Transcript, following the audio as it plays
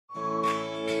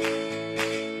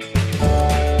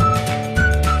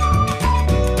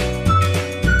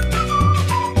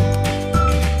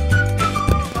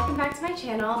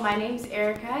is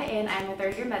Erica and I'm a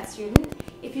third year med student.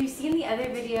 If you've seen the other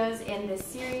videos in this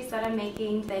series that I'm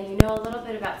making, then you know a little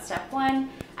bit about step 1.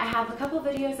 I have a couple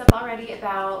videos up already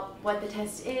about what the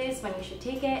test is, when you should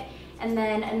take it, and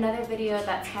then another video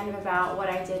that's kind of about what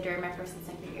I did during my first and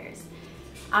second years.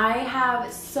 I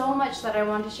have so much that I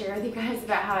want to share with you guys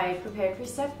about how I prepared for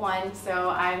step 1, so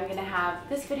I'm going to have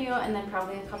this video and then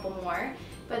probably a couple more.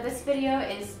 But this video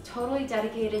is totally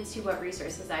dedicated to what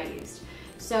resources I used.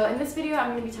 So in this video, I'm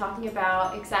going to be talking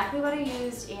about exactly what I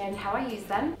used and how I used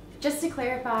them. Just to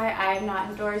clarify, I'm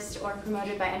not endorsed or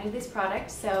promoted by any of these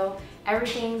products, so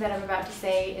everything that I'm about to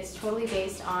say is totally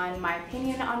based on my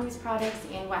opinion on these products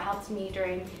and what helped me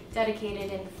during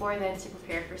dedicated and before then to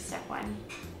prepare for step 1.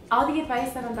 All the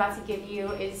advice that I'm about to give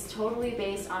you is totally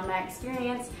based on my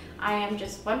experience. I am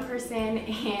just one person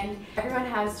and everyone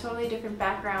has totally different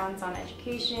backgrounds on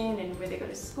education and where they go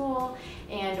to school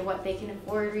and what they can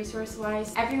afford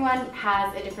resource-wise. Everyone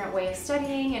has a different way of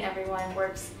studying and everyone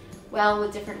works well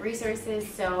with different resources,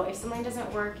 so if something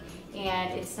doesn't work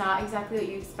and it's not exactly what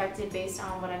you expected based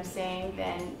on what I'm saying,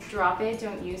 then drop it,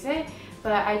 don't use it.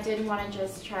 But I did want to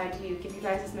just try to give you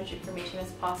guys as much information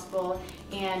as possible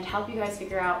and help you guys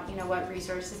figure out, what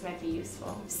resources might be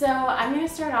useful. So I'm going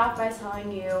to start off by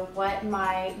telling you what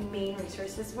my main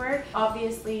resources were.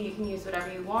 Obviously, you can use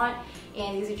whatever you want,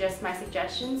 and these are just my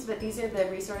suggestions, but these are the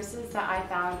resources that I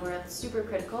found were super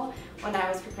critical when I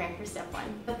was preparing for step 1.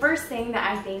 The first thing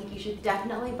that I think you should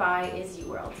definitely buy is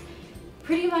UWorld.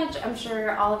 Pretty much, I'm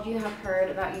sure all of you have heard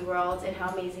about UWorld and how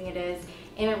amazing it is,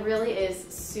 and it really is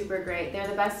super great. They're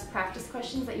the best practice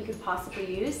questions that you could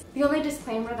possibly use. The only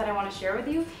disclaimer that I want to share with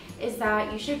you is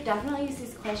that you should definitely use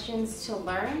these questions to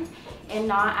learn and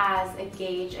not as a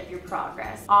gauge of your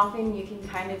progress. Often you can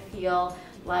kind of feel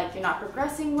like you're not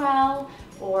progressing well,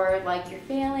 or like you're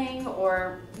failing,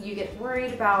 or you get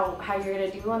worried about how you're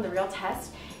going to do on the real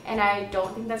test, and I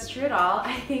don't think that's true at all.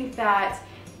 I think that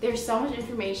there's so much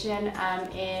information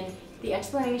in the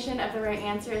explanation of the right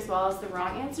answer as well as the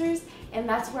wrong answers, and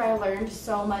that's where I learned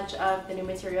so much of the new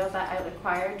material that I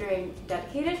acquired during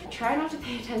dedicated. Try not to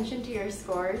pay attention to your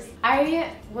scores.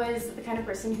 I was the kind of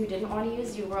person who didn't want to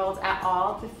use UWorld at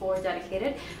all before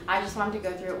dedicated. I just wanted to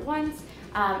go through it once.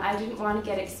 I didn't want to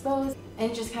get exposed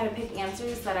and just kind of pick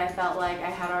answers that I felt like I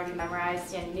had already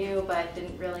memorized and knew but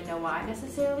didn't really know why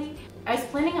necessarily. I was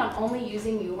planning on only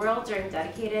using UWorld during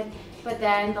dedicated, but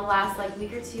then the last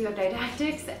week or two of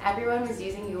didactics, everyone was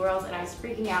using UWorld and I was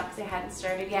freaking out because I hadn't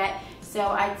started yet. So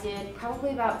I did probably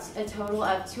about a total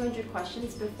of 200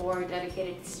 questions before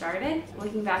dedicated started.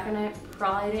 Looking back on it,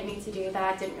 probably didn't need to do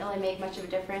that. Didn't really make much of a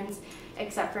difference,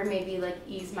 except for maybe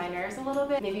ease my nerves a little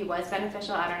bit. Maybe it was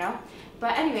beneficial, I don't know.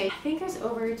 But anyway, I think there's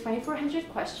over 2,400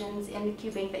 questions in the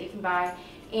QBank that you can buy.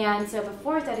 And so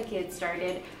before dedicated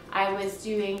started, I was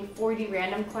doing 40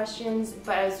 random questions,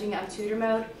 but I was doing it on tutor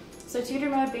mode. So tutor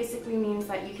mode basically means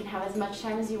that you can have as much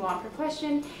time as you want per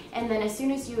question, and then as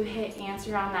soon as you hit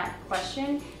answer on that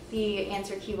question, the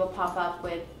answer key will pop up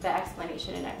with the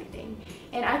explanation and everything.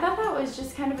 And I thought that was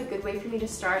just kind of a good way for me to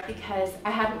start because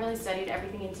I hadn't really studied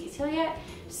everything in detail yet.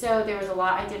 So there was a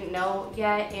lot I didn't know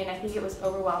yet, and I think it was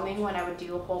overwhelming when I would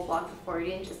do a whole block of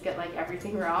 40 and just get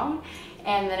everything wrong.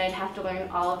 And then I'd have to learn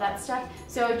all of that stuff.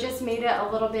 So it just made it a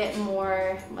little bit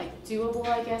more doable,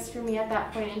 I guess, for me at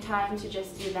that point in time to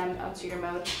just do them on tutor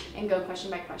mode and go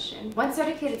question by question. Once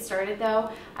dedicated started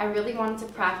though, I really wanted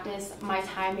to practice my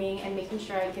timing and making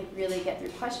sure I could really get through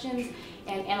questions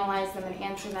and analyze them and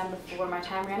answer them before my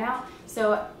time ran out.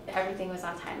 So everything was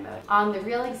on time mode. On the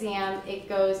real exam, it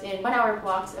goes in 1 hour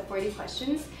blocks of 40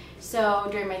 questions. So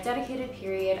during my dedicated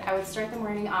period, I would start the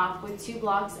morning off with 2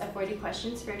 blocks of 40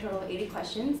 questions for a total of 80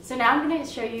 questions. So now I'm going to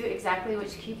show you exactly which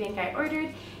QBank I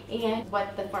ordered and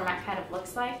what the format kind of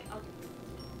looks like.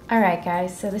 Alright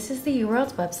guys, so this is the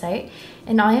UWorld website,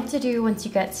 and all you have to do once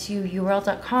you get to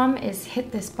uworld.com is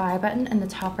hit this buy button in the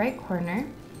top right corner.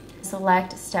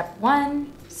 Select step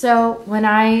 1. So when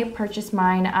I purchased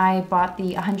mine, I bought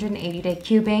the 180-day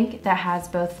QBank that has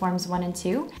both forms 1 and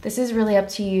 2. This is really up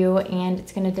to you, and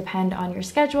it's going to depend on your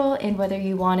schedule and whether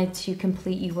you wanted to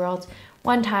complete UWorld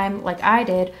one time like I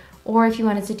did, or if you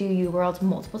wanted to do UWorld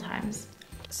multiple times.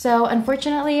 So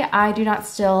unfortunately, I do not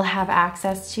still have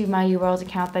access to my UWorld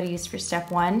account that I used for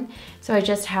step 1. So I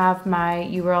just have my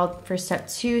UWorld for step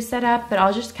 2 set up, but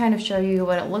I'll just kind of show you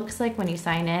what it looks like when you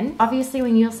sign in. Obviously,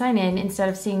 when you'll sign in, instead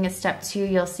of seeing a step 2,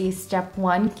 you'll see step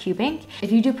 1 QBank.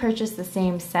 If you do purchase the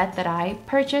same set that I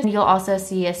purchased, you'll also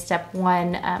see a step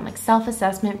 1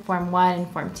 self-assessment form 1 and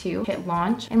form 2. Hit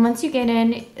launch. And once you get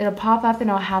in, it'll pop up and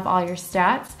it'll have all your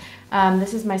stats.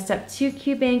 This is my step 2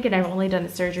 QBank, and I've only done the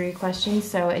surgery questions,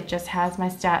 so it just has my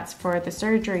stats for the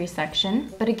surgery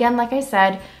section. But again, like I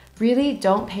said, really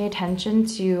don't pay attention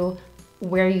to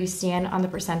where you stand on the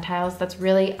percentiles. That's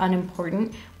really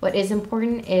unimportant. What is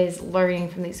important is learning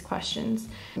from these questions.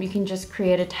 You can just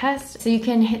create a test. So you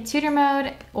can hit tutor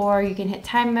mode or you can hit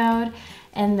time mode,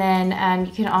 and then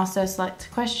you can also select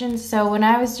questions. So when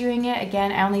I was doing it,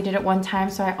 again, I only did it one time,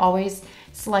 so I always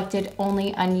selected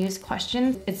only unused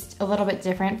questions. It's a little bit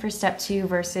different for step 2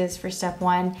 versus for step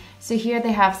 1. So here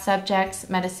they have subjects,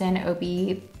 medicine, OB,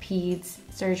 peds,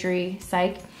 surgery,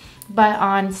 psych. But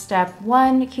on step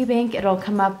 1 QBank, it'll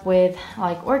come up with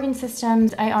like organ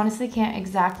systems. I honestly can't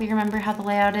exactly remember how the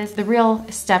layout is. The real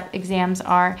step exams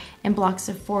are in blocks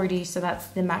of 40, so that's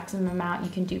the maximum amount you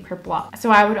can do per block.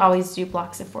 So I would always do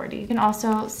blocks of 40. You can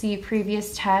also see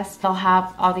previous tests. They'll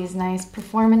have all these nice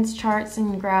performance charts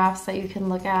and graphs that you can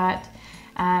look at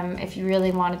if you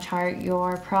really want to chart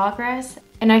your progress.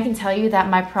 And I can tell you that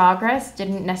my progress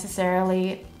didn't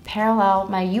necessarily parallel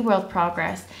my UWorld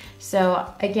progress.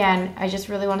 So again, I just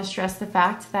really want to stress the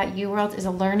fact that UWorld is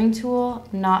a learning tool,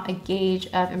 not a gauge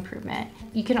of improvement.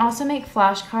 You can also make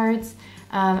flashcards.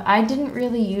 I didn't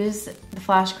really use the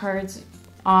flashcards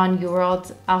on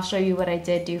UWorld. I'll show you what I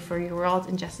did do for UWorld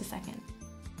in just a second.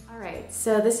 Alright,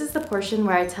 so this is the portion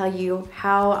where I tell you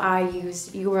how I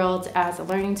used UWorld as a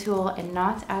learning tool and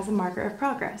not as a marker of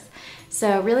progress.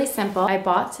 So really simple. I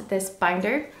bought this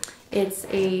binder. It's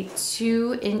a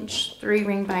 2-inch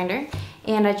 3-ring binder,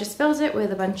 and I just filled it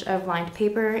with a bunch of lined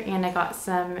paper, and I got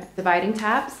some dividing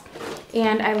tabs.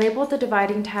 And I labeled the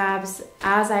dividing tabs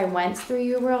as I went through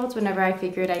UWorld whenever I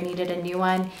figured I needed a new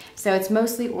one. So it's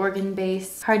mostly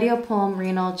organ-based: cardio, pulm,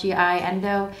 renal, GI,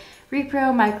 endo,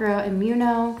 repro, micro,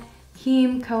 immuno,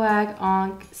 heme, coag,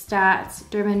 onc, stats,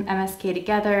 derm, MSK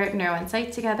together, neuro and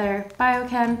psych together,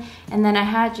 biochem, and then I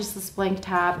had just this blank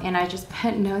tab, and I just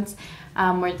put notes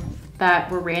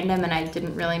that were random and I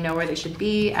didn't really know where they should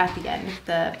be at the end of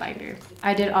the binder.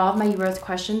 I did all of my UWorld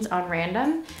questions on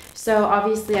random, so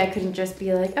obviously I couldn't just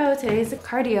be like, oh, today's a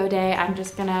cardio day, I'm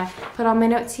just gonna put all my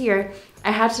notes here.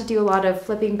 I had to do a lot of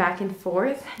flipping back and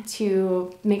forth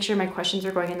to make sure my questions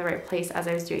were going in the right place as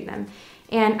I was doing them.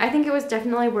 And I think it was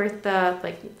definitely worth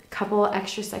the couple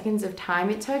extra seconds of time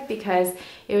it took, because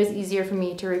it was easier for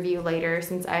me to review later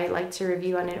since I like to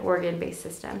review on an organ-based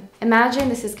system. Imagine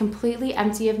this is completely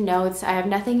empty of notes. I have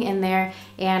nothing in there,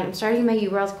 and I'm starting my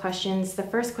UWorld questions. The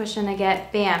first question I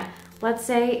get, bam, let's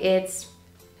say it's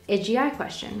a GI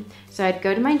question. So I'd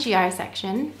go to my GI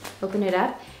section, open it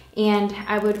up, and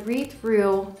I would read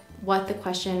through what the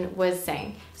question was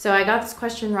saying. So I got this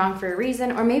question wrong for a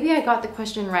reason, or maybe I got the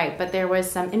question right, but there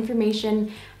was some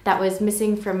information that was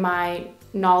missing from my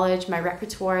knowledge, my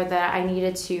repertoire, that I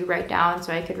needed to write down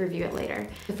so I could review it later.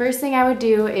 The first thing I would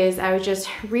do is I would just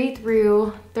read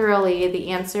through thoroughly the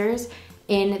answers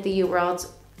in the UWorld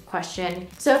question.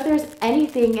 So if there's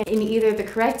anything in either the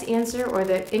correct answer or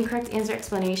the incorrect answer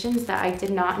explanations that I did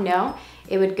not know,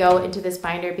 it would go into this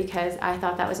binder because I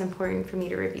thought that was important for me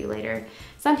to review later.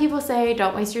 Some people say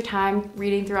don't waste your time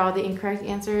reading through all the incorrect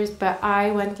answers, but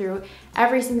I went through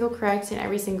every single correct and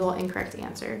every single incorrect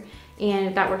answer,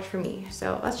 and that worked for me.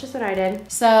 So that's just what I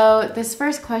did. So this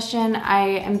first question, I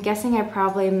am guessing I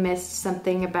probably missed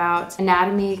something about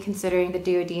anatomy considering the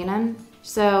duodenum.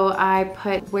 So I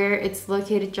put where it's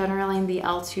located generally in the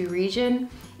L2 region,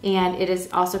 and it is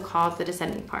also called the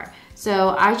descending part.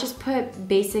 So I just put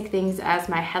basic things as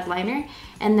my headliner,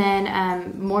 and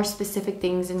then more specific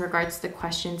things in regards to the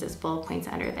questions as bullet points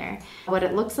under there. What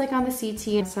it looks like on the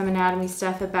CT, and some anatomy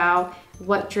stuff about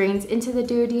what drains into the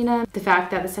duodenum, the fact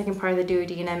that the second part of the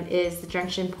duodenum is the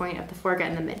junction point of the foregut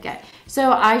and the midgut.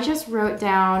 So I just wrote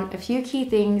down a few key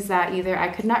things that either I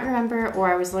could not remember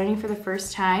or I was learning for the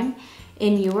first time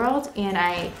in UWorld, and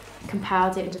I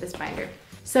compiled it into this binder.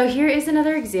 So here is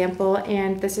another example,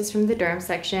 and this is from the derm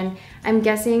section. I'm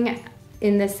guessing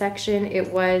in this section it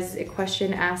was a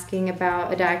question asking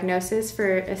about a diagnosis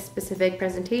for a specific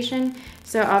presentation.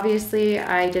 So obviously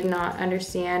I did not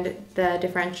understand the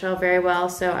differential very well,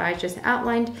 so I just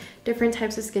outlined different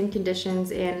types of skin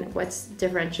conditions and what's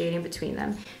differentiating between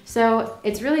them. So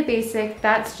it's really basic.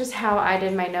 That's just how I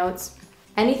did my notes.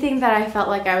 Anything that I felt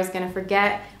like I was gonna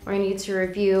forget or need to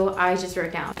review, I just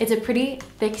wrote down. It's a pretty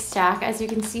thick stack, as you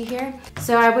can see here.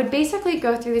 So I would basically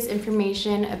go through this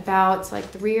information about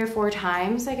 3 or 4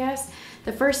 times, I guess.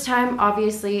 The first time,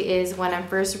 obviously, is when I'm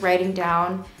first writing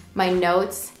down my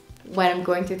notes when I'm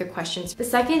going through the questions. The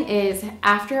second is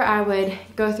after I would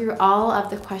go through all of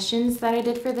the questions that I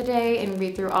did for the day and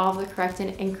read through all of the correct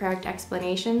and incorrect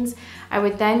explanations, I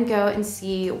would then go and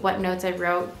see what notes I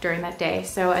wrote during that day.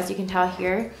 So as you can tell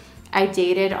here, I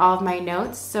dated all of my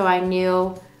notes so I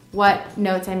knew what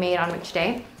notes I made on which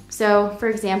day. So for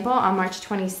example, on March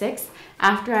 26th,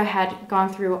 after I had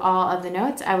gone through all of the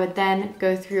notes, I would then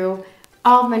go through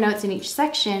all of my notes in each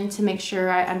section to make sure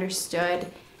I understood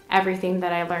everything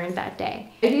that I learned that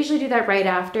day. I usually do that right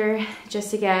after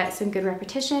just to get some good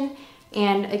repetition.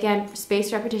 And again,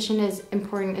 spaced repetition is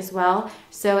important as well.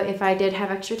 So if I did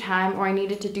have extra time or I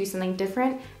needed to do something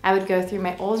different, I would go through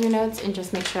my older notes and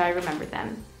just make sure I remembered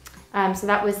them. So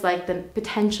that was like the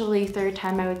potentially third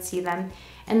time I would see them.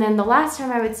 And then the last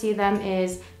time I would see them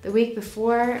is the week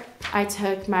before I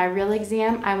took my real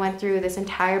exam. I went through this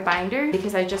entire binder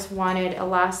because I just wanted a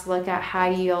last look at high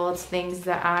yields, things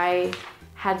that I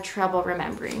had trouble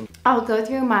remembering. I'll go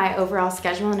through my overall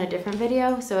schedule in a different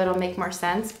video so it'll make more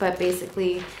sense, but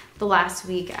basically the last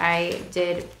week I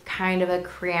did kind of a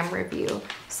cram review.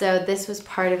 So this was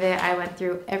part of it. I went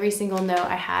through every single note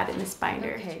I had in this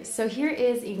binder. Okay, so here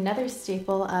is another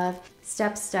staple of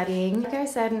step studying. Like I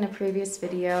said in a previous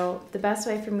video, the best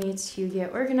way for me to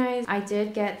get organized, I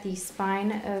did get the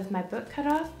spine of my book cut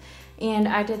off. And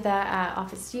I did that at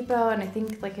Office Depot, and I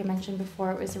think, like I mentioned before,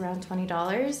 it was around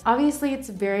 $20. Obviously, it's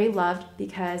very loved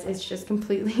because it's just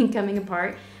completely coming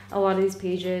apart. A lot of these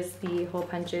pages, the hole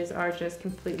punches are just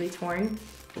completely torn.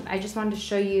 I just wanted to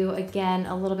show you, again,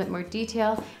 a little bit more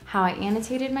detail how I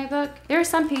annotated my book. There are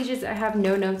some pages that have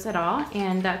no notes at all,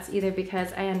 and that's either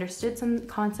because I understood some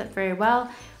concept very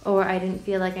well, or I didn't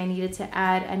feel like I needed to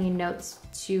add any notes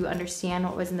to understand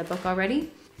what was in the book already.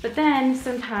 But then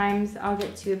sometimes I'll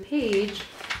get to a page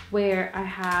where I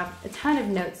have a ton of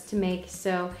notes to make,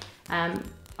 so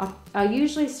I'll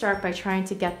usually start by trying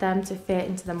to get them to fit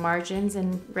into the margins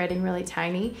and writing really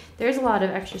tiny. There's a lot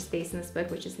of extra space in this book,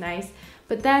 which is nice,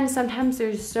 but then sometimes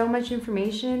there's so much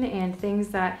information and things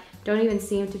that don't even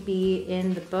seem to be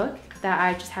in the book that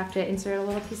I just have to insert a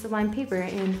little piece of lined paper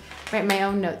and write my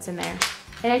own notes in there.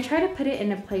 And I try to put it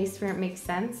in a place where it makes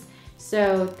sense.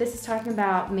 So this is talking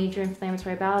about major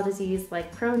inflammatory bowel disease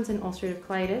like Crohn's and ulcerative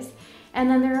colitis. And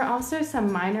then there are also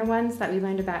some minor ones that we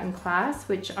learned about in class,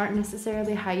 which aren't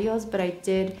necessarily high yields, but I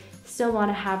did still want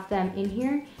to have them in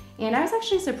here. And I was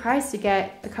actually surprised to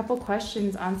get a couple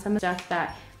questions on some of the stuff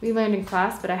that we learned in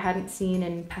class, but I hadn't seen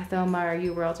in Pathoma or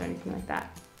UWorld or anything like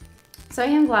that. So I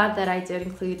am glad that I did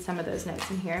include some of those notes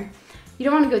in here. You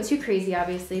don't want to go too crazy,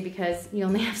 obviously, because you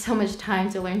only have so much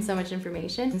time to learn so much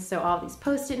information. And so all these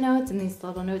post-it notes and these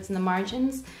little notes in the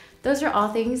margins, those are all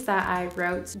things that I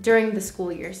wrote during the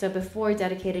school year, so before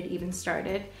Dedicated even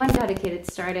started. When Dedicated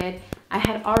started, I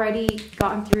had already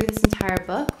gotten through this entire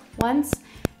book once,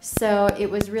 so it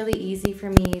was really easy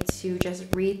for me to just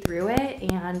read through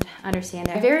it and understand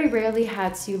it. I very rarely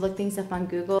had to look things up on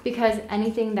Google because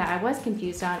anything that I was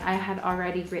confused on, I had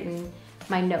already written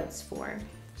my notes for.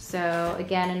 So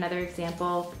again, another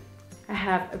example, I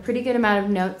have a pretty good amount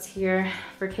of notes here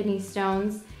for kidney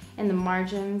stones in the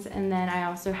margins, and then I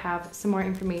also have some more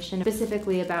information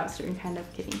specifically about certain kind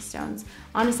of kidney stones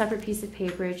on a separate piece of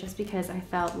paper just because I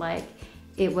felt like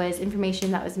it was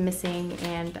information that was missing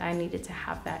and I needed to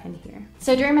have that in here.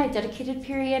 So during my dedicated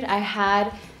period, I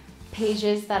had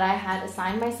pages that I had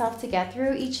assigned myself to get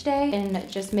through each day and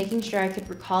just making sure I could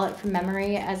recall it from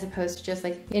memory as opposed to just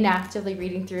like inactively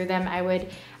reading through them. I would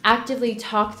actively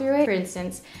talk through it. For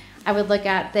instance, I would look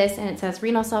at this and it says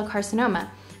renal cell carcinoma.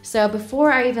 So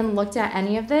before I even looked at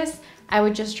any of this, I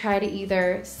would just try to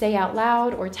either say out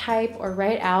loud or type or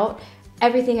write out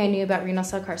everything I knew about renal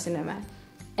cell carcinoma.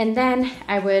 And then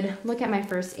I would look at my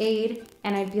first aid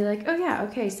and I'd be like, oh yeah,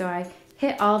 okay, so I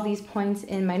hit all of these points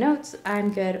in my notes,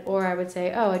 I'm good. Or I would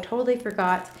say, oh, I totally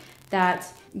forgot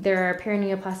that there are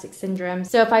perineoplastic syndromes.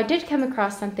 So if I did come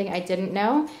across something I didn't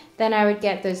know, then I would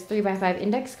get those 3x5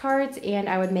 index cards and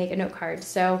I would make a note card.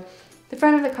 So the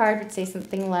front of the card would say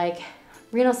something like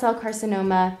renal cell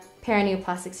carcinoma,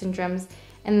 perineoplastic syndromes,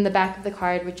 and then the back of the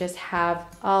card would just have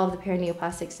all of the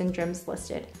perineoplastic syndromes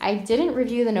listed. I didn't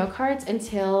review the note cards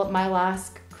until my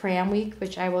last cram week,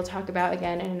 which I will talk about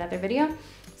again in another video.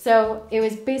 So it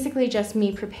was basically just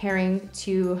me preparing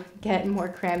to get more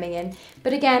cramming in.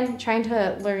 But again, trying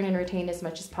to learn and retain as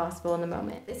much as possible in the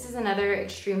moment. This is another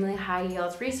extremely high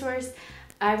yield resource.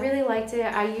 I really liked it.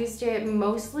 I used it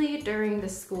mostly during the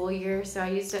school year, so I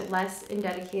used it less in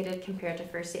dedicated compared to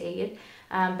first aid.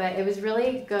 But it was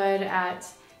really good at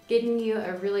getting you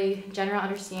a really general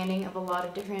understanding of a lot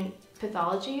of different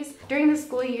pathologies. During the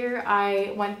school year,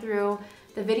 I went through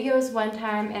the videos one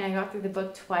time and I got through the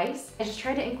book twice. I just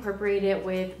tried to incorporate it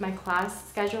with my class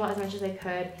schedule as much as I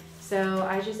could. So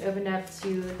I just opened up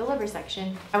to the liver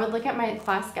section. I would look at my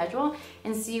class schedule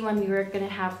and see when we were gonna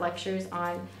have lectures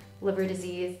on liver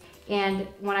disease. And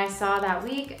when I saw that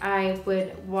week, I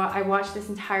watched this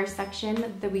entire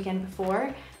section the weekend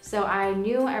before, so I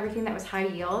knew everything that was high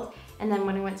yield. And then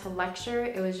when I went to lecture,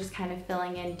 it was just kind of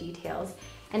filling in details.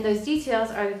 And those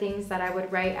details are the things that I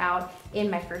would write out in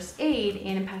my first aid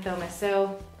and in Pathoma.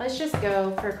 So let's just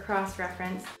go for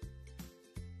cross-reference.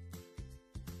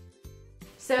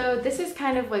 So this is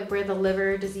kind of like where the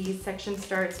liver disease section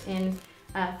starts in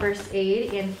first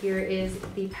aid, and here is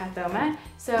the Pathoma.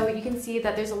 So you can see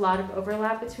that there's a lot of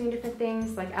overlap between different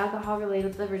things like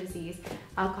alcohol-related liver disease,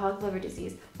 alcoholic liver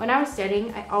disease. When I was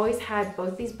studying, I always had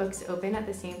both these books open at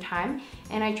the same time,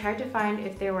 and I tried to find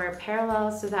if there were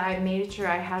parallels so that I made sure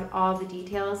I had all the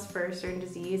details for a certain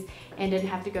disease and didn't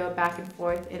have to go back and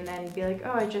forth and then be like,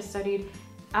 oh, I just studied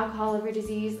alcohol liver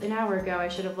disease an hour ago. I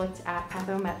should have looked at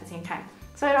Pathoma at the same time.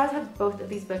 So I'd always have both of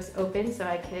these books open so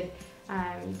I could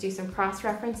do some cross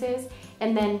references.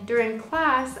 And then during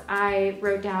class, I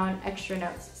wrote down extra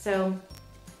notes. So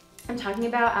I'm talking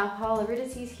about alcohol liver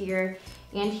disease here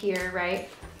and here, right?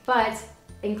 But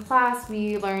in class,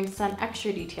 we learned some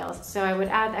extra details. So I would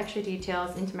add the extra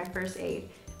details into my first aid.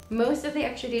 Most of the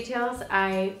extra details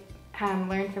I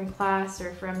learned from class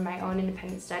or from my own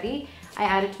independent study. I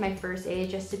added to my first aid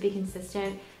just to be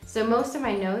consistent. So most of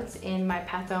my notes in my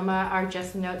Pathoma are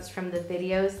just notes from the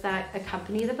videos that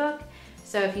accompany the book.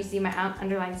 So if you see my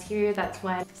underlines here, that's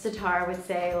when Sitar would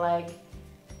say like,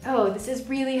 oh, this is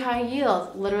really high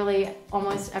yield. Literally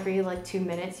almost every like 2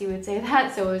 minutes he would say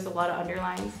that, so it was a lot of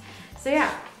underlines. So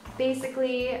yeah,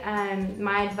 basically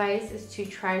my advice is to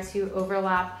try to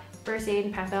overlap first aid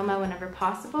and Pathoma whenever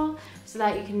possible so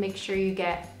that you can make sure you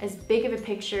get as big of a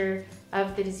picture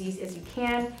of the disease as you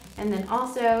can. And then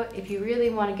also, if you really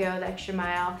want to go the extra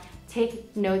mile,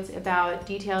 take notes about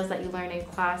details that you learn in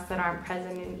class that aren't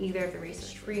present in either of the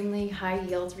resources. Extremely high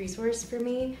yield resource for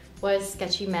me was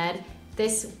Sketchy Med.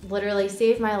 This literally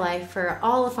saved my life for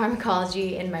all of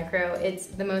pharmacology and micro. It's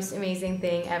the most amazing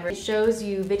thing ever. It shows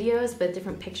you videos but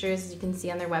different pictures, as you can see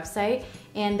on their website,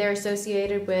 and they're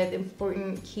associated with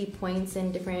important key points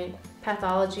in different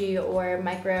pathology or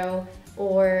micro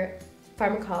or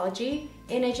pharmacology,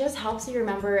 and it just helps you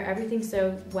remember everything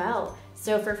so well.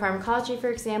 So for pharmacology,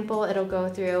 for example, it'll go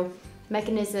through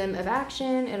mechanism of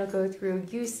action, it'll go through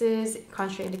uses,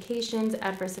 contraindications,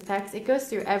 adverse effects. It goes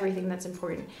through everything that's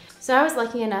important. So I was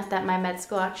lucky enough that my med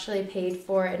school actually paid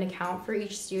for an account for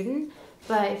each student,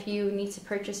 but if you need to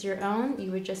purchase your own,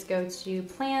 you would just go to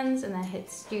plans and then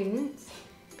hit students,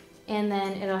 and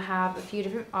then it'll have a few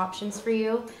different options for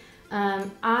you.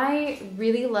 I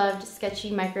really loved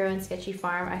Sketchy Micro and Sketchy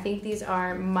Pharm. I think these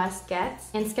are must-gets,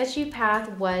 and Sketchy Path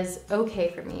was okay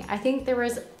for me. I think there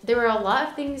were a lot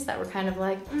of things that were kind of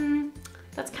like,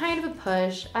 that's kind of a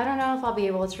push. I don't know if I'll be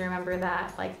able to remember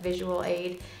that, like visual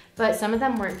aid, but some of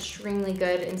them were extremely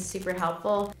good and super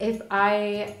helpful. If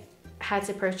I had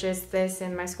to purchase this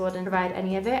and my school didn't provide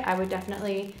any of it, I would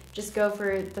definitely just go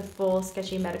for the full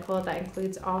Sketchy Medical that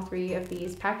includes all 3 of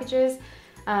these packages.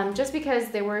 Just because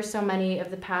there were so many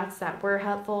of the paths that were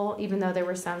helpful, even though there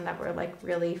were some that were like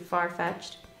really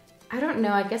far-fetched. I don't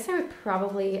know, I guess I would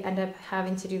probably end up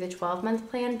having to do the 12-month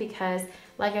plan because,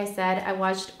 like I said, I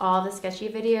watched all the Sketchy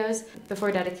videos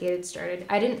before dedicated started.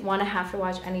 I didn't want to have to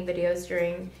watch any videos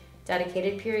during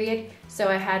dedicated period, so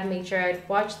I had made sure I'd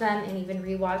watched them and even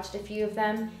rewatched a few of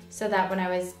them so that when I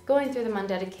was going through them on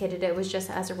dedicated, it was just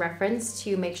as a reference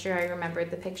to make sure I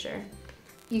remembered the picture.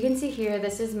 You can see here,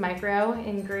 this is micro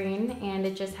in green, and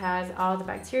it just has all the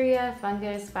bacteria,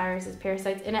 fungus, viruses,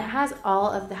 parasites, and it has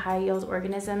all of the high yield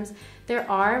organisms. There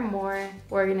are more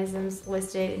organisms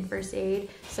listed in first aid,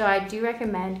 so I do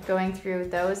recommend going through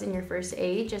those in your first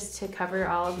aid just to cover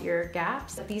all of your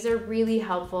gaps. These are really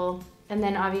helpful. And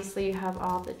then obviously you have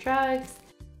all the drugs,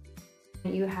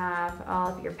 you have all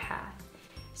of your path.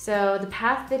 So the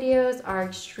path videos are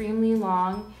extremely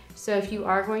long. So if you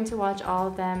are going to watch all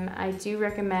of them, I do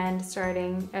recommend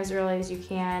starting as early as you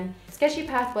can. Sketchy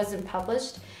Path wasn't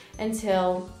published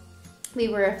until we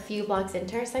were a few blocks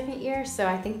into our second year, so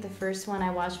I think the first one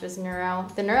I watched was neuro.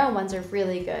 The neuro ones are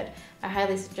really good. I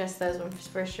highly suggest those ones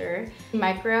for sure.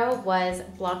 Micro was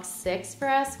block 6 for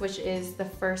us, which is the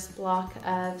first block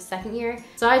of second year.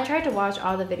 So I tried to watch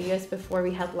all the videos before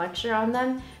we had lecture on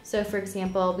them. So for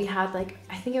example, we had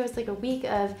I think it was like a week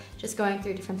of just going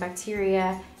through different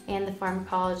bacteria and the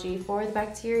pharmacology for the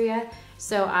bacteria.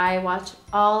 So I watched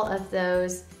all of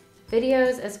those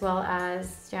videos, as well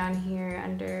as down here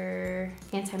under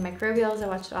antimicrobials, I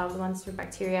watched all the ones for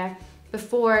bacteria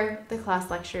before the class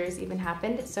lectures even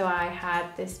happened. So I had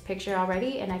this picture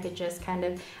already and I could just kind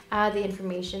of add the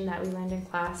information that we learned in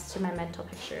class to my mental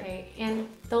picture. Okay. And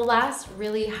the last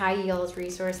really high yield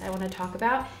resource I want to talk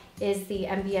about is the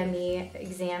NBME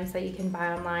exams that you can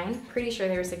buy online. Pretty sure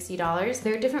they were $60.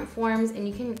 There are different forms and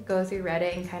you can go through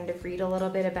Reddit and kind of read a little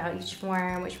bit about each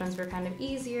form, which ones were kind of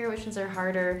easier, which ones are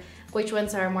harder, which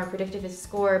ones are more predictive of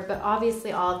score, but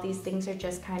obviously all of these things are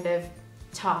just kind of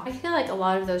talk. I feel like a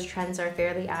lot of those trends are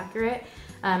fairly accurate,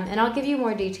 and I'll give you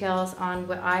more details on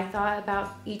what I thought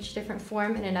about each different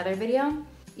form in another video.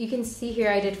 You can see here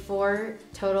I did 4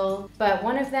 total, but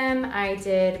one of them I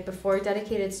did before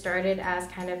dedicated started as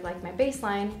kind of like my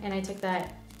baseline, and I took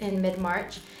that in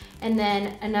mid-March. And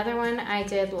then another one I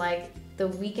did like the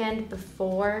weekend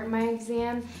before my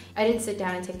exam. I didn't sit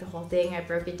down and take the whole thing. I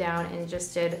broke it down and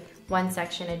just did 1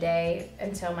 section a day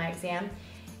until my exam.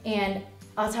 And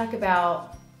I'll talk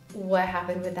about what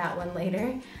happened with that one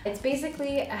later. It's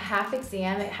basically a half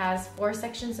exam. It has 4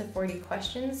 sections of 40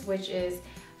 questions, which is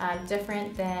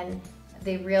different than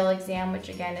the real exam, which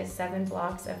again is 7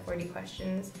 blocks of 40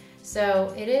 questions.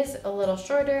 So it is a little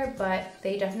shorter, but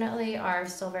they definitely are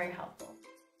still very helpful.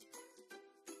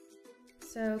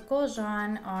 So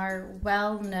Goljan are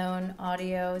well-known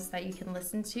audios that you can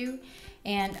listen to,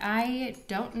 and I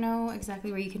don't know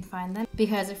exactly where you can find them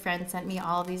because a friend sent me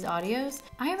all of these audios.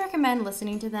 I recommend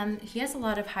listening to them. He has a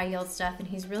lot of high-yield stuff and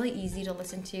he's really easy to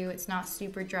listen to. It's not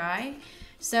super dry.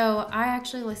 So I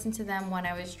actually listened to them when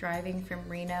I was driving from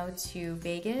Reno to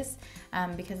Vegas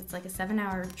because it's like a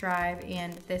 7-hour drive,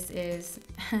 and this is,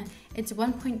 it's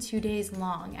 1.2 days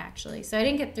long actually. So I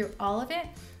didn't get through all of it,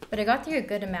 but I got through a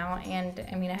good amount, and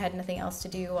I mean, I had nothing else to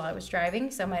do while I was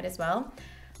driving, so might as well.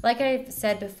 Like I've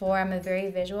said before, I'm a very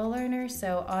visual learner,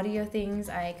 so audio things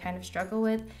I kind of struggle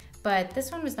with, but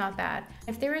this one was not bad.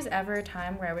 If there was ever a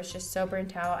time where I was just so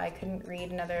burnt out I couldn't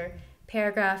read another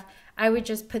paragraph, I would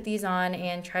just put these on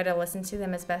and try to listen to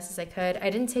them as best as I could. I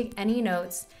didn't take any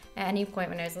notes at any point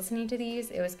when I was listening to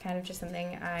these. It was kind of just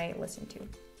something I listened to. I'm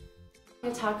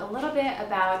going to talk a little bit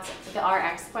about the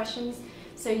RX questions.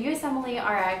 So USMLE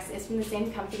Rx is from the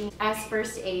same company as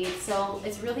First Aid, so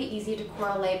it's really easy to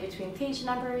correlate between page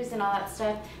numbers and all that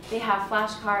stuff. They have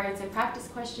flashcards and practice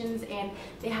questions, and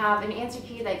they have an answer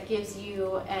key that gives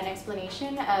you an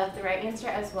explanation of the right answer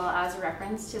as well as a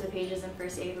reference to the pages in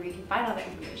First Aid where you can find all that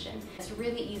information. It's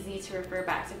really easy to refer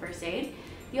back to First Aid.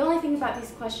 The only thing about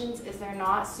these questions is they're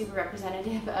not super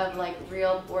representative of like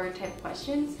real board type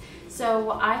questions. So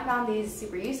what I found these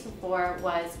super useful for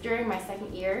was during my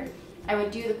second year, I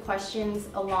would do the questions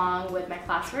along with my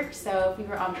classwork. So if we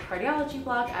were on the cardiology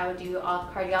block, I would do all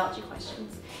the cardiology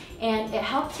questions. And it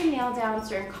helped to nail down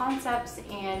certain concepts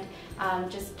and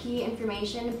just key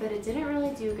information, but it didn't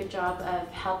really do a good job of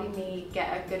helping me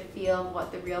get a good feel of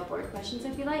what the real board questions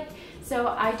would be like. So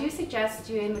I do suggest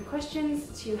doing the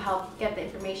questions to help get the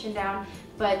information down,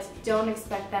 but don't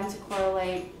expect them to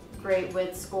correlate great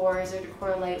with scores or to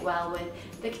correlate well with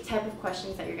the type of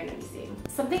questions that you're going to be seeing.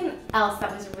 Something else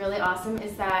that was really awesome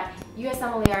is that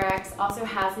USMLE Rx also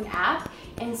has an app,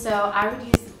 and so I would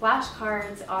use the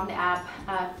flashcards on the app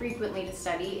frequently to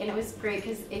study, and it was great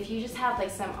because if you just have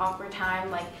like some awkward time,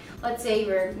 like let's say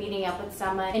you were meeting up with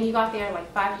someone and you got there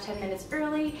like 5 to 10 minutes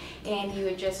early and you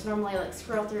would just normally like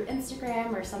scroll through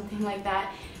Instagram or something like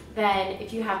that, then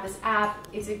if you have this app,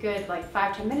 it's a good like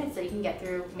 5-10 minutes that you can get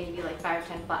through maybe like 5 or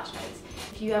 10 flashcards.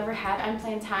 If you ever had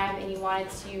unplanned time and you wanted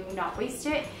to not waste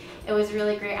it, it was a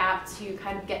really great app to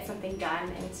kind of get something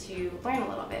done and to learn a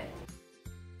little bit.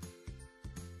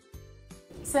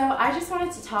 So I just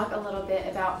wanted to talk a little bit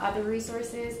about other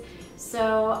resources.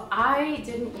 So I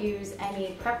didn't use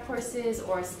any prep courses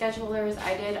or schedulers.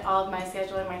 I did all of my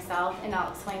scheduling myself, and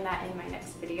I'll explain that in my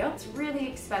next video. It's really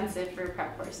expensive for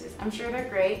prep courses. I'm sure they're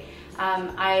great.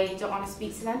 I don't want to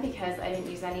speak to them because I didn't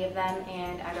use any of them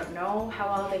and I don't know how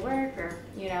well they work, or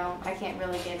I can't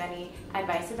really give any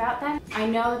advice about them. I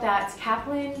know that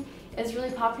Kaplan is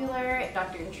really popular,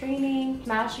 Doctor in Training,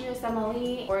 Smash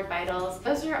USMLE, Board Vitals.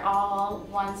 Those are all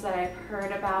ones that I've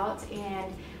heard about,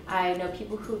 and I know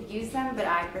people who've used them, but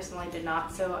I personally did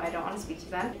not, so I don't want to speak to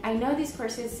them. I know these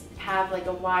courses have like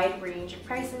a wide range of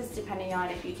prices depending on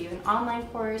if you do an online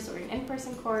course or an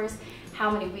in-person course, how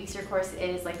many weeks your course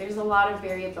is. Like there's a lot of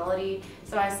variability.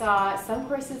 So I saw some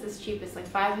courses as cheap as like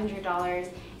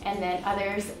 $500 and then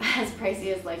others as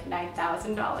pricey as like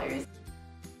 $9,000.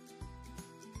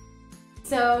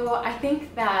 So I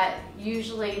think that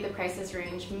usually the prices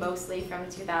range mostly from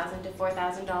 $2,000 to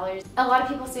 $4,000. A lot of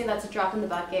people say that's a drop in the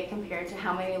bucket compared to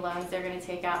how many loans they're going to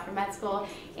take out for med school,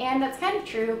 and that's kind of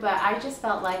true, but I just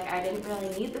felt like I didn't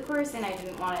really need the course and I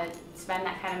didn't want to spend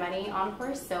that kind of money on a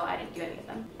course, so I didn't do any of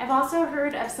them. I've also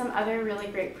heard of some other really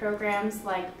great programs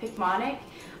like Picmonic.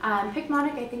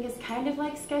 Picmonic I think is kind of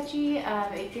like Sketchy.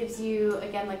 It gives you,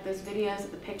 again, like those videos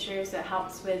of the pictures that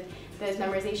helps with those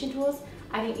memorization tools.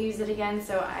 I didn't use it again,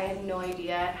 so I have no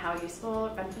idea how useful or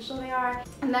beneficial they are.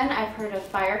 And then I've heard of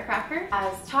Firecracker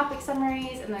as topic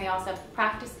summaries, and then they also have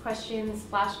practice questions,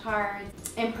 flashcards,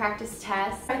 and practice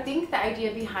tests. I think the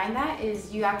idea behind that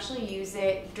is you actually use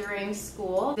it during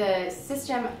school. The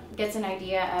system gets an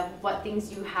idea of what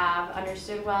things you have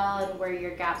understood well and where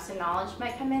your gaps in knowledge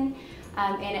might come in.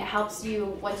 And it helps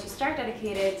you, once you start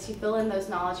dedicated, to fill in those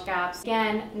knowledge gaps.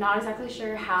 Again, not exactly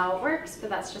sure how it works, but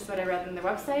that's just what I read on their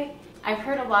website. I've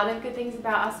heard a lot of good things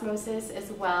about Osmosis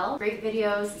as well. Great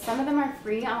videos. Some of them are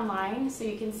free online, so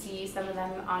you can see some of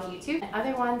them on YouTube.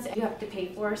 Other ones you have to pay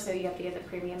for, so you have to get the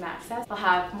premium access. They'll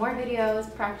have more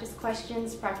videos, practice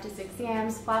questions, practice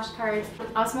exams, flashcards.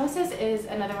 Osmosis is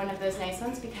another one of those nice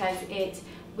ones because it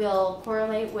will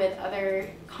correlate with other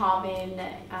common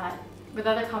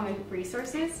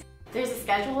resources. There's a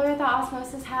scheduler that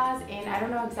Osmosis has, and I don't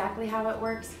know exactly how it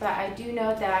works, but I do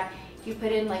know that you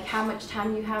put in like how much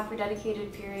time you have for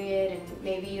dedicated period and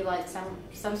maybe like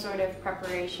some sort of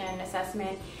preparation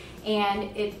assessment, and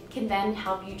it can then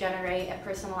help you generate a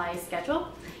personalized schedule.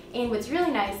 And what's really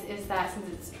nice is that since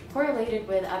it's correlated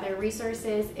with other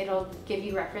resources, it'll give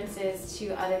you references to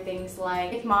other things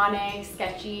like Picmonic,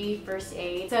 Sketchy, First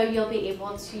Aid. So you'll be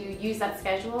able to use that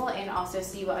schedule and also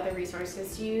see what other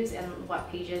resources to use and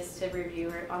what pages to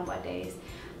review on what days.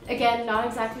 Again, not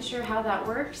exactly sure how that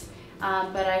works,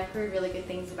 but I've heard really good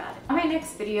things about it. On my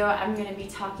next video, I'm going to be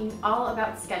talking all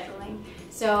about scheduling.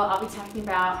 So I'll be talking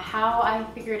about how I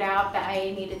figured out that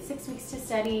I needed 6 weeks to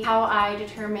study, how I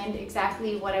determined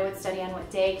exactly what I would study on what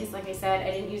day, because like I said,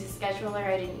 I didn't use a scheduler,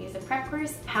 I didn't use a prep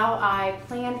course, how I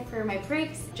planned for my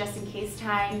breaks, just in case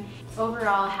time,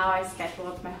 overall how I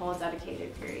scheduled my whole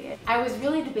dedicated period. I was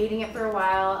really debating it for a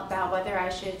while about whether I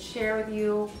should share with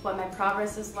you what my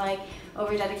progress was like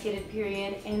over dedicated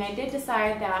period, and I did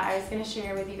decide that I was going to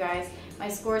share with you guys my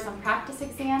scores on practice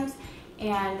exams,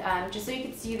 and just so you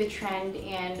could see the trend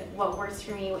and what works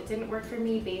for me, what didn't work for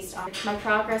me based on my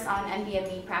progress on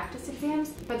NBME practice exams.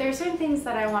 But there are certain things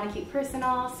that I want to keep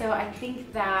personal, so I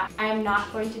think that I'm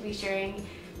not going to be sharing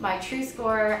my true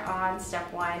score on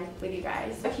step 1 with you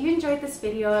guys. If you enjoyed this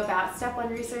video about step 1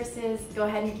 resources, go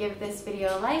ahead and give this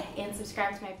video a like and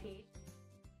subscribe to my page.